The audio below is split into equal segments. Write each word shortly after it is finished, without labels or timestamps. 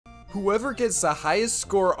Whoever gets the highest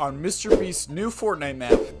score on MrBeast's new Fortnite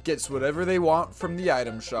map gets whatever they want from the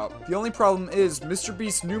item shop. The only problem is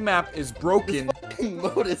MrBeast's new map is broken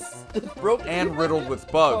and riddled with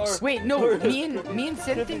bugs. Wait, no, me and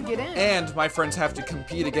Sid didn't get in. And my friends have to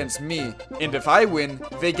compete against me. And if I win,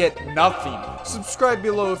 they get nothing. Subscribe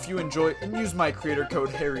below if you enjoy and use my creator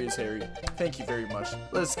code HarryIsHairy. Thank you very much.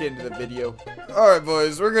 Let's get into the video. Alright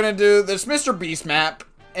boys, we're gonna do this MrBeast map.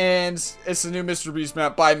 And it's the new MrBeast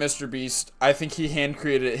map by MrBeast. I think he hand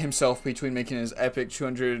created it himself between making his epic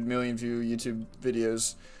 200 million view YouTube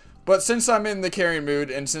videos. But since I'm in the carrying mood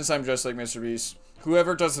and since I'm dressed like MrBeast,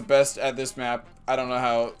 whoever does the best at this map, I don't know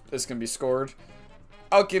how it's gonna be scored.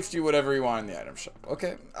 I'll gift you whatever you want in the item shop.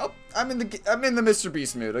 Okay, I'm in the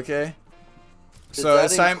MrBeast mood. Okay. So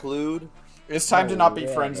it's time. It's time to not be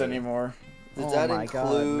friends anymore. Does that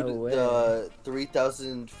include the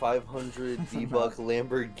 3,500 V-Buck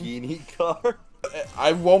Lamborghini car?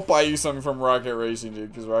 I won't buy you something from Rocket Racing, dude,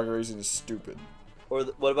 because Rocket Racing is stupid. Or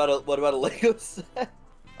what about a Lego set?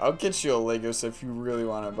 I'll get you a Lego set if you really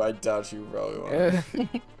want it, but I doubt you probably want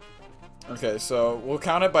it. Okay, so we'll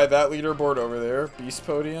count it by that leaderboard over there, Beast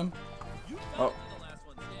Podium. Oh.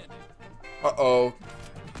 Uh-oh.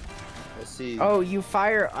 Oh, you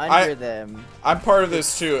fire under them. I'm part of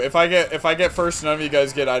this too. If I get first, none of you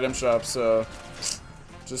guys get item shops. So,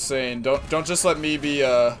 just saying, don't just let me be.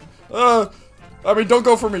 I mean, don't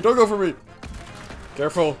go for me. Don't go for me.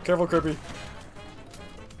 Careful, careful, Crippy.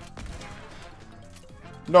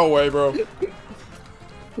 No way, bro.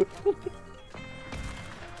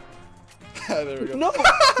 There we go. No.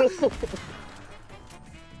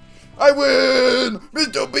 I win,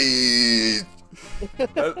 Mr.Beast.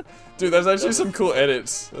 Dude, that's actually some cool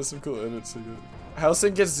edits. That's some cool edits.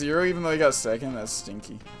 Helsing gets 0 even though he got second. That's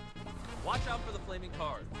stinky. Watch out for the flaming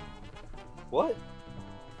cars. What?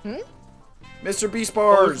 MrBeast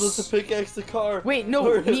bars. Oh, supposed to pickaxe the car. Wait,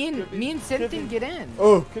 no, me and Sid didn't get in.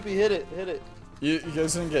 Oh, Crippy, hit it. You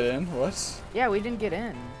guys didn't get in? What? Yeah, we didn't get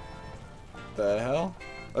in. The hell?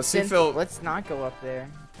 Let's see, Phil. Let's not go up there.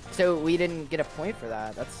 So we didn't get a point for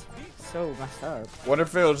that. That's so messed up. What if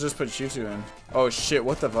Phil just put you two in? Oh shit!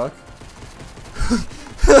 What the fuck? What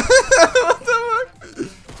the fuck?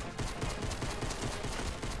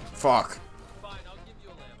 Fuck. Fine, I'll give you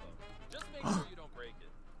a Lambo. Just make sure you don't break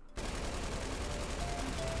it.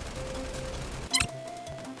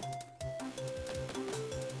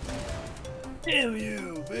 Damn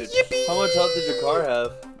you, bitch. Yippee! How much health did your car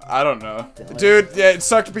have? I don't know. Dude, yeah, it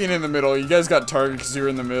sucked being in the middle. You guys got targeted because you were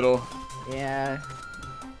in the middle. Yeah.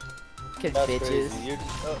 Good That's bitches. crazy.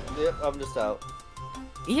 Yep, I'm just out.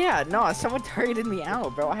 Yeah, no, someone targeted me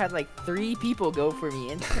out, bro. I had like 3 people go for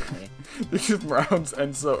me instantly. Because rounds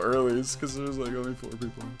end so early. It's because there's like only 4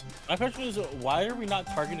 people. My question is, why are we not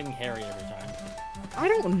targeting Harry every time? I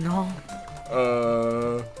don't know.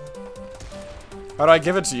 How do I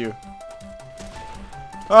give it to you?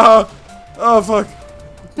 Oh fuck.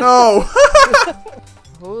 No!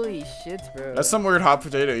 Holy shit, bro. That's some weird hot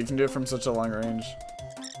potato. You can do it from such a long range.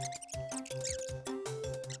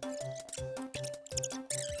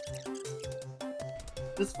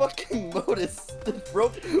 This fucking mode is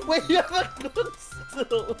broken. Wait, you have a gun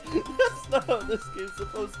still. That's not how this game's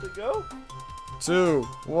supposed to go. 2,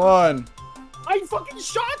 1. I fucking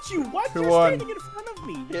shot you! Why Who you won? standing in front of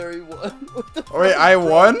me? Harry won. What the Oh, wait, I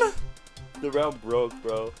won? The round broke,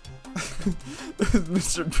 bro.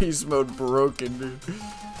 MrBeast mode broken, dude.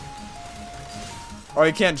 Oh,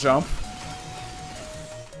 you can't jump.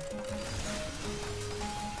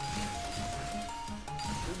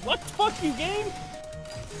 What the fuck, you game?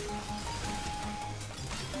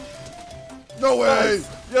 No way!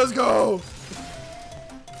 Let's go!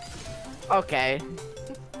 Okay.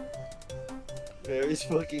 Harry's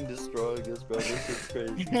fucking destroying us, bro. This is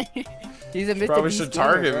crazy. He's a Mr. Probably Beast should gamer,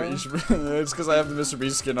 target bro. me. It's because I have the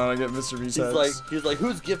MrBeast skin on. I get MrBeast hats. He's like,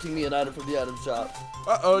 who's gifting me an item from the item shop?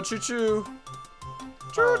 Uh-oh, choo-choo.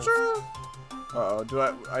 Choo-choo. Uh-oh, do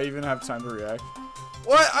I even have time to react?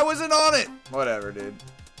 What? I wasn't on it! Whatever, dude.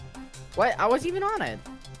 What? I wasn't even on it.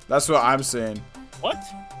 That's what I'm saying. What?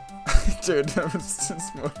 Dude, that was this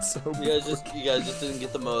mode so You guys just didn't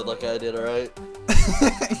get the mode like I did, alright?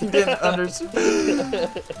 You didn't understand.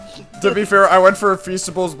 To be fair, I went for a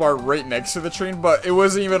Feastable's bar right next to the train, but it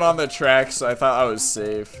wasn't even on the track, so I thought I was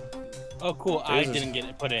safe. Oh, cool. I didn't get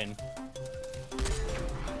it put in.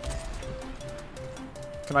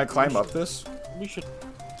 Can I climb up this? We should.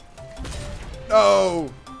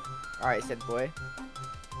 No! Alright, said boy.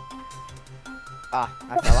 Ah,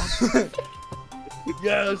 I fell off.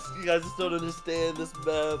 Yes, you guys just don't understand this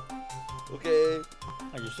map. Okay.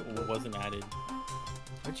 I just wasn't added.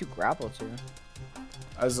 Where'd you grapple to?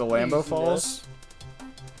 As the Lambo Easy, falls.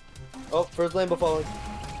 Oh, first Lambo falling.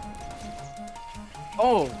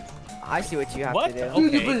 Oh, I see what you have What? to do.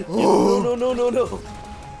 Okay. No.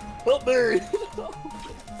 Help Barry.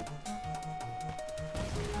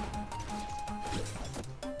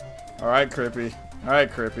 Alright, Crippy.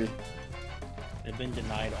 Alright, Crippy. They've been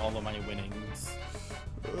denied all of my winnings.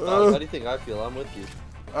 How do you think I feel? I'm with you.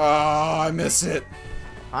 Oh, I miss it.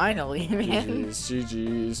 Finally, man.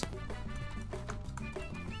 GG's.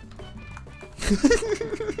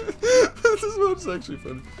 This one's actually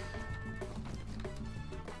funny.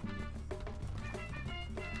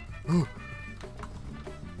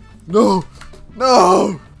 No!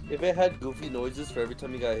 No! If it had goofy noises for every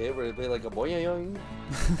time you got hit, where it play like a boing.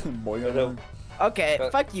 Boy, Okay,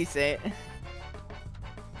 fuck you, Saint.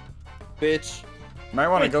 Bitch. might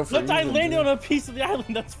want to Wait, go for look, I even, landed dude. on a piece of the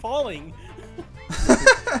island that's falling.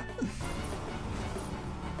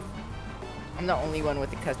 I'm the only one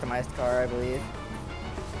with a customized car, I believe.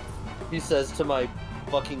 He says to my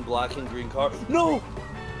fucking black and green car, no!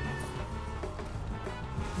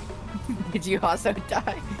 Did you also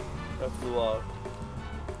die? I flew off.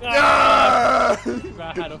 Ah!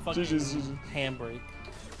 Ah! I had a fucking GG's. handbrake.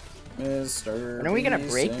 Mr. When are we gonna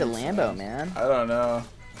Beast break the and Lambo, stuff. man? I don't know.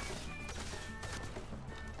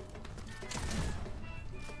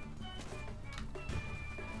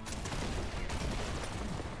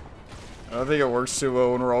 I don't think it works too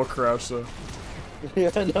well when we're all crouched, though.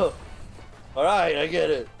 Yeah, I know. Alright, I get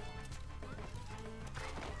it.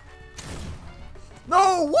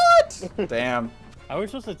 No, what? Damn. How are we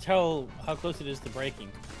supposed to tell how close it is to breaking?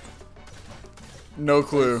 No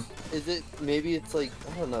clue. Is it, maybe it's like,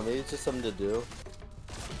 I don't know, maybe it's just something to do.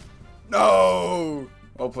 No!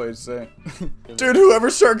 Well played, Saint. Dude, whoever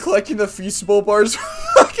started collecting the Feastable bars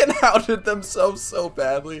fucking outed themselves so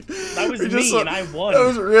badly. That was We me, just saw- and I won. That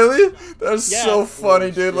was really? That was Yeah. so funny,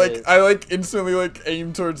 Oh, dude. shit. Like, I like instantly like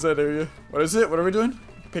aim towards that area. What is it? What are we doing?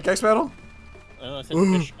 Pickaxe battle? I said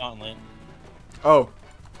fish gauntlet. Oh.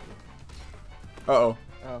 Uh-oh.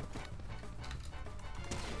 Oh.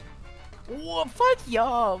 Whoa, fuck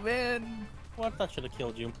y'all, man. What? That should have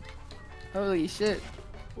killed you. Holy shit.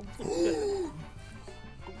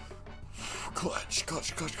 Clutch,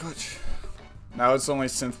 clutch, clutch, clutch. Now it's only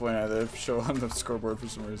synth point that show on the scoreboard for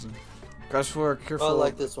some reason. Crash floor, careful. Oh, I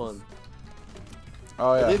like this one.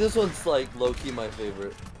 Oh, I yeah. think this one's like low-key my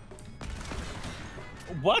favorite.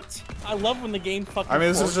 What? I love when the game fucking. I mean,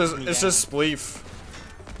 this is forces just, me it's down. just spleef.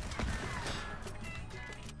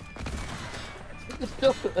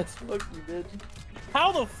 That's fucking bitch.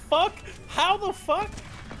 How the fuck? How the fuck?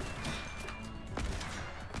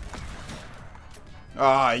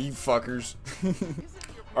 Ah, you fuckers.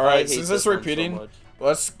 I Alright, hate since this it's one so repeating, much.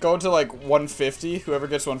 let's go to like 150. Whoever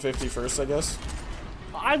gets 150 first, I guess.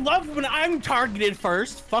 I love when I'm targeted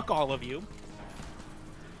first. Fuck all of you.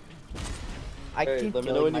 I Hey, keep let me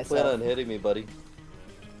know killing when you plan myself. on hitting me, buddy.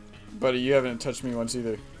 Buddy, you haven't touched me once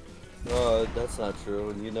either. That's not true,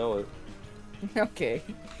 and you know it. Okay.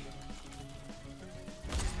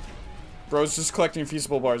 Bro's just collecting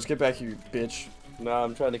Feastable bars. Get back here, you bitch. Nah,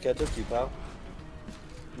 I'm trying to catch up to you, pal.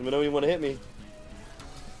 Let me know when you want to hit me.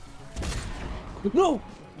 No!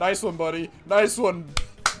 Nice one, buddy. Nice one.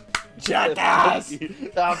 Jackass! Jackass!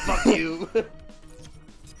 Ah, fuck you!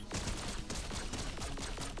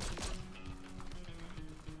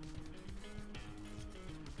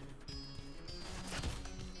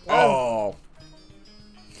 Oh.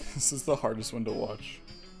 This is the hardest one to watch.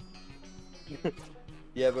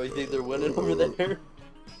 Yeah, but you think they're winning over there?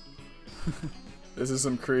 This is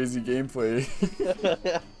some crazy gameplay.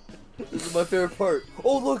 This is my favorite part.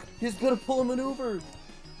 Oh, look! He's gonna pull a maneuver!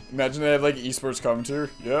 Imagine they have like esports commentary.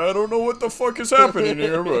 Yeah, I don't know what the fuck is happening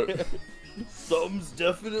here, but Something's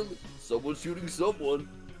definitely... Someone's shooting someone.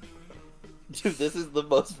 Dude, this is the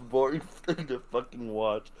most boring thing to fucking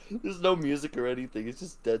watch. There's no music or anything. It's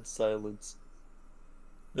just dead silence.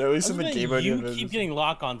 yeah, at least in the Other than game I you did. keep getting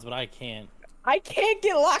lock-ons, but I can't. I can't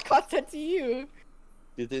get lock content to you.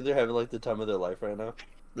 Do you think they're having like the time of their life right now?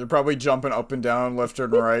 They're probably jumping up and down, left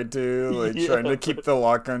and right, too, like Yeah. trying to keep the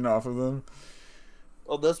lock gun off of them.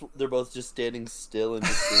 Oh, they're both just standing still and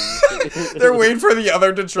just seeing. They're waiting for the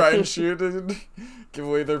other to try and shoot and give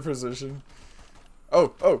away their position.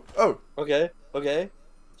 Oh, oh, oh. Okay, okay.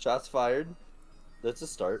 Shots fired. That's a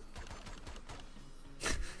start.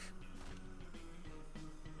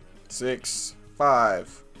 6,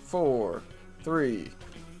 5, 4, 3,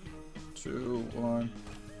 2, 1.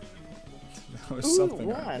 That was Ooh, something.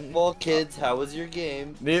 one. Well, kids, how was your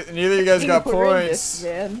game? Neither of you guys got Horrendous, points.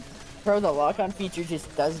 man. Bro, the lock-on feature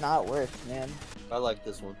just does not work, man. I like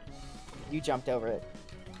this one. You jumped over it.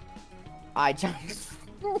 I jumped.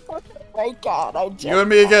 Oh my god, I jumped. You and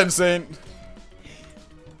me again, Saint.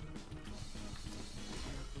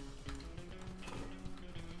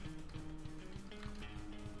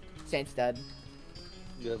 Saint's dead.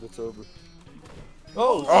 Yeah, that's over.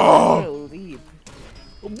 Oh! Leap.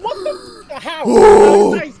 What the? How?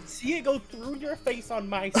 Oh. How did I see it go through your face on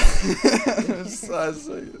my side?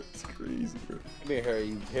 It's crazy, bro. Come here, Harry,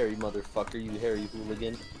 you hairy motherfucker, you hairy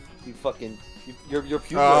hooligan. You fucking, your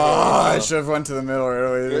pubes Oh, are I hairy, should have went to the middle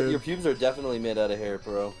earlier. bro. dude. Your pubes are definitely made out of hair,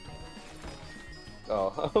 bro.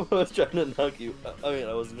 Oh, I was trying to knock you. I mean,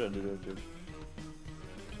 I wasn't trying to do it.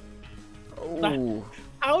 Oh.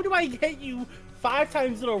 How do I get you 5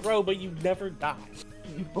 times in a row, but you never die?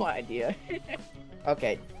 No idea.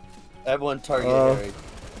 Okay. Everyone target Harry.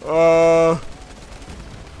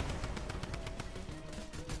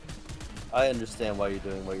 I understand why you're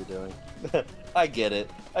doing what you're doing. I get it.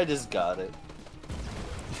 I just got it.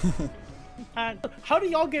 How do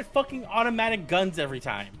y'all get fucking automatic guns every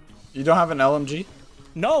time? You don't have an LMG?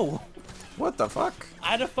 No. What the fuck? I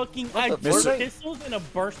had a fucking I had the 2 Fortnite? pistols and a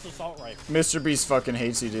burst assault rifle. Mr.Beast fucking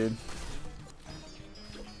hates you, dude.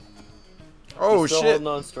 Oh, You're still shit. holding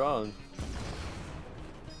on strong.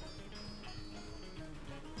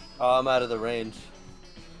 Oh, I'm out of the range.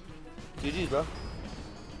 GG's, bro.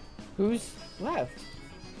 Who's left?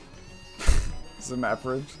 It's the map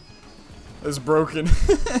rig. It's broken.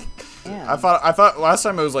 Damn. I thought last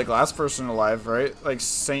time it was like last person alive, right? Like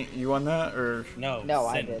Saint, you won that or No. No,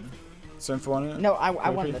 I Sin. did. Synth won it? No, I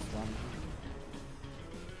won this one.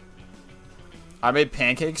 I made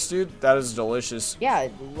pancakes, dude. That is delicious. Yeah,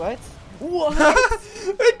 what? What?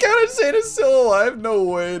 That counted Saint is still alive? No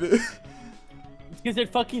way, dude. Because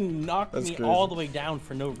it fucking knocked That's me crazy. all the way down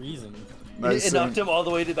for no reason. Nice, It knocked Saint. him all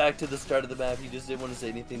the way back to the start of the map. He just didn't want to say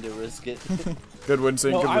anything to risk it. Good win,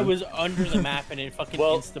 Saint. No, Good I win. was under the map and it fucking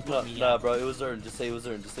Well, insta no, put me nah, out. bro, it was earned. Just say it was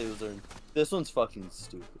earned. Just say it was earned. This one's fucking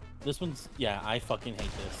stupid. This one's, yeah, I fucking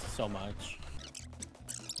hate this so much.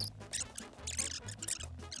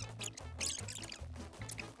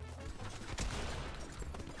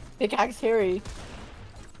 Pickaxe Harry.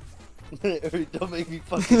 Don't make me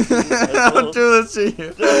fucking do this, I'll asshole. do this to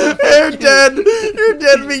you. You're dead. You're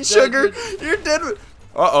dead, meat sugar. You're dead.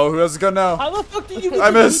 Uh-oh, who has a gun now? How the fuck did you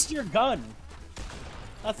I missed. use your gun?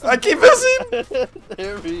 That's I keep missing.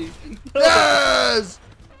 Harry. Yes!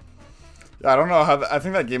 I don't know how. I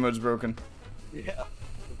think that game mode's broken. Yeah.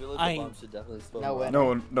 I feel like I- the bomb should definitely spawn. No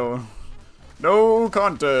way. No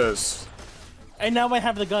contest. And now I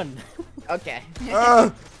have the gun. Okay. Get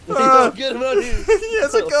him out of here. He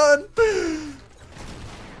has a gun.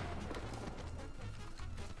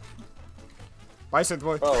 Bye, Synth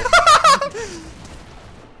boy. Oh.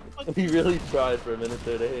 He really tried for a minute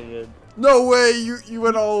there to hang in. No way. You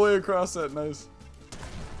went all the way across that. Nice.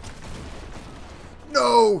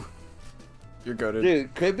 No. You're goated.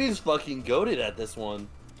 Dude, Creepy's fucking goated at this one.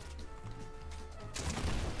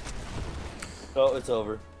 Oh, it's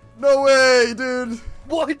over. No way, dude.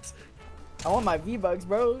 What? I want my V-Bucks,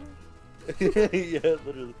 bro. Yeah,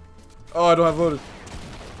 literally. Oh, I don't have loaded.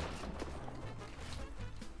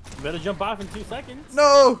 You better jump off in 2 seconds.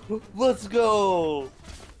 No. Let's go.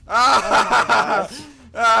 Ah.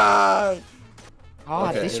 Ah. Oh,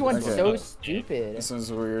 Okay, this one's okay. so stupid. This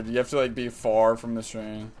one's weird. You have to like be far from the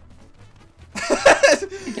train. Who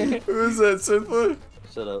is that, Synth?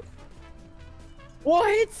 Shut up.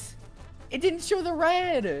 What? It didn't show the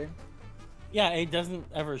red. Yeah, it doesn't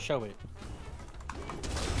ever show it.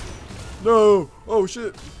 No. Oh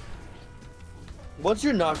shit. Once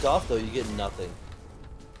you're knocked off, though, you get nothing.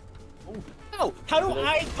 Oh, how do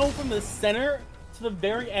I go from the center to the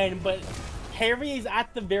very end, but Harry is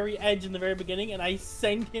at the very edge in the very beginning, and I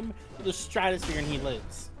send him to the stratosphere and he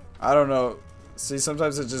lives? I don't know. See,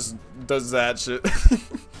 sometimes it just does that shit.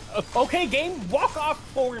 Okay, game, walk off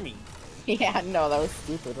for me. Yeah, no, that was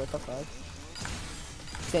stupid. What the fuck?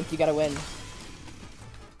 Synth, you gotta win.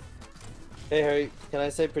 Hey, Harry, can I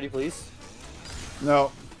say pretty please?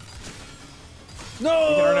 No.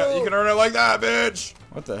 No! You can earn it like that, bitch.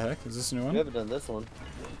 What the heck? Is this a new We one? haven't done this one.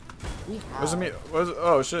 What does it mean? What is it?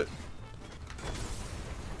 Oh shit.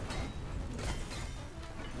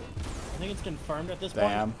 I think it's confirmed at this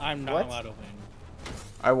Damn. point. I'm not What? allowed to win.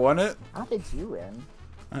 I won it? How did you win?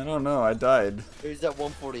 I don't know. I died. He's at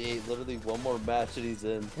 148. Literally one more match and he's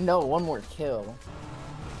in. No, one more kill.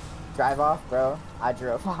 Drive off, bro. I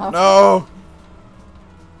drove off. No.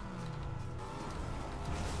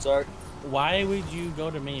 Sorry. Why would you go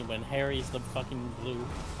to me when Harry's the fucking blue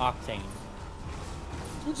octane?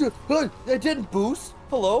 I didn't boost.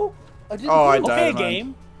 Hello? I didn't Oh, I boost. died. Okay, in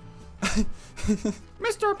mine. game.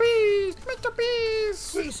 Mr. Beast! Mr.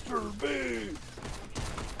 Beast! Mr. B.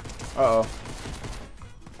 Uh-oh.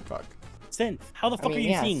 Fuck. Synth. How the fuck are you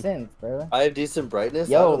yeah, seeing? synth, bro. I have decent brightness.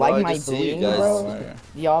 I Yo, don't know, like I my just see you bling, guys. bro?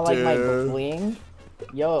 Y'all like my Dude. bling?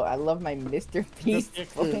 Yo, I love my Mr. Beast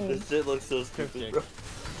bling. This shit looks so stupid, bro.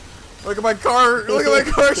 Look at my car. Look at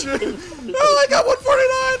my car shit. Oh, I got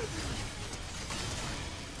 149.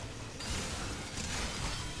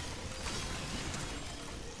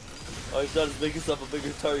 All he's done is make himself a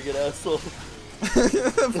bigger target, asshole.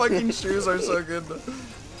 The fucking shoes are so good.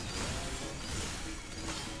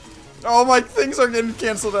 Oh, my things are getting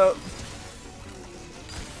canceled out.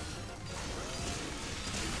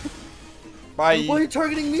 Bye. Why are you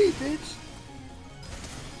targeting me, bitch?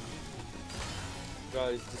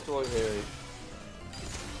 Guys, destroy Harry.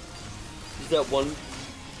 He's at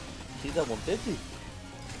 150.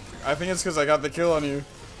 I think it's because I got the kill on you.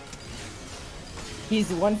 He's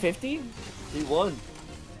 150? He won.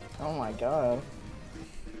 Oh my god.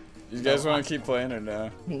 You guys want to keep playing or no?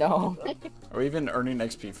 No. Are we even earning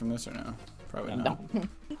XP from this or no? Probably not. No.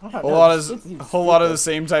 A whole lot of the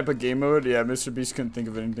same type of game mode. Yeah, Mr. Beast couldn't think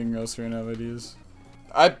of anything else right now. Ideas.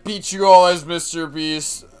 I beat you all as Mr.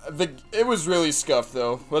 Beast. It was really scuffed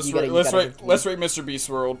though. Let's rate Mr. Beast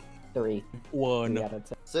World. 3. 1. 3 out of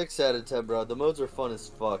 10. 6 out of 10, bro. The modes are fun as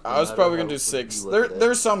fuck. I was probably gonna do 6. There's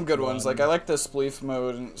There's some good ones. Like I like the spleef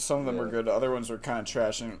mode, and some of them were good. Other ones were kind of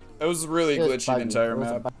trash, and it was really It was glitchy the buggy. entire It was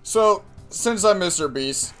a map. bug- So since I'm Mr.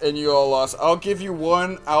 Beast and you all lost, I'll give you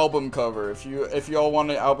one album cover. If you all want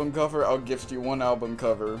an album cover, I'll gift you one album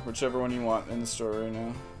cover, whichever one you want in the store right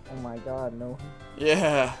now. Oh my god, no.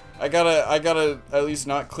 Yeah, I gotta at least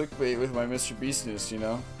not clickbait with my Mr. Beastness, you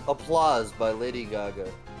know. Applause by Lady Gaga.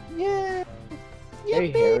 Yeah.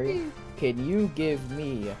 Hey Harry, can you give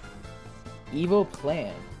me Evil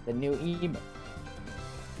Plan, the new emo?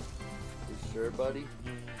 You sure, buddy?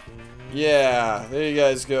 Yeah, there you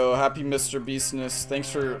guys go. Happy Mr. Beastness.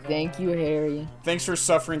 Thank you, Harry. Thanks for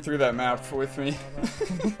suffering through that map with me.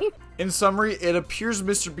 In summary, it appears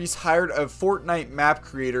Mr. Beast hired a Fortnite map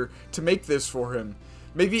creator to make this for him.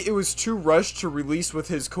 Maybe it was too rushed to release with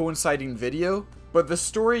his coinciding video, but the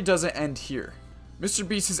story doesn't end here. Mr.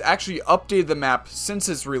 Beast has actually updated the map since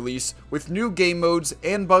its release with new game modes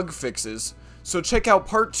and bug fixes, so check out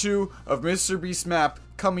part 2 of Mr. Beast map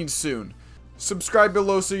coming soon. Subscribe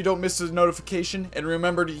below so you don't miss a notification, and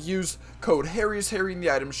remember to use code HarryIsHairy in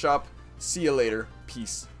the item shop. See you later.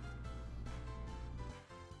 Peace.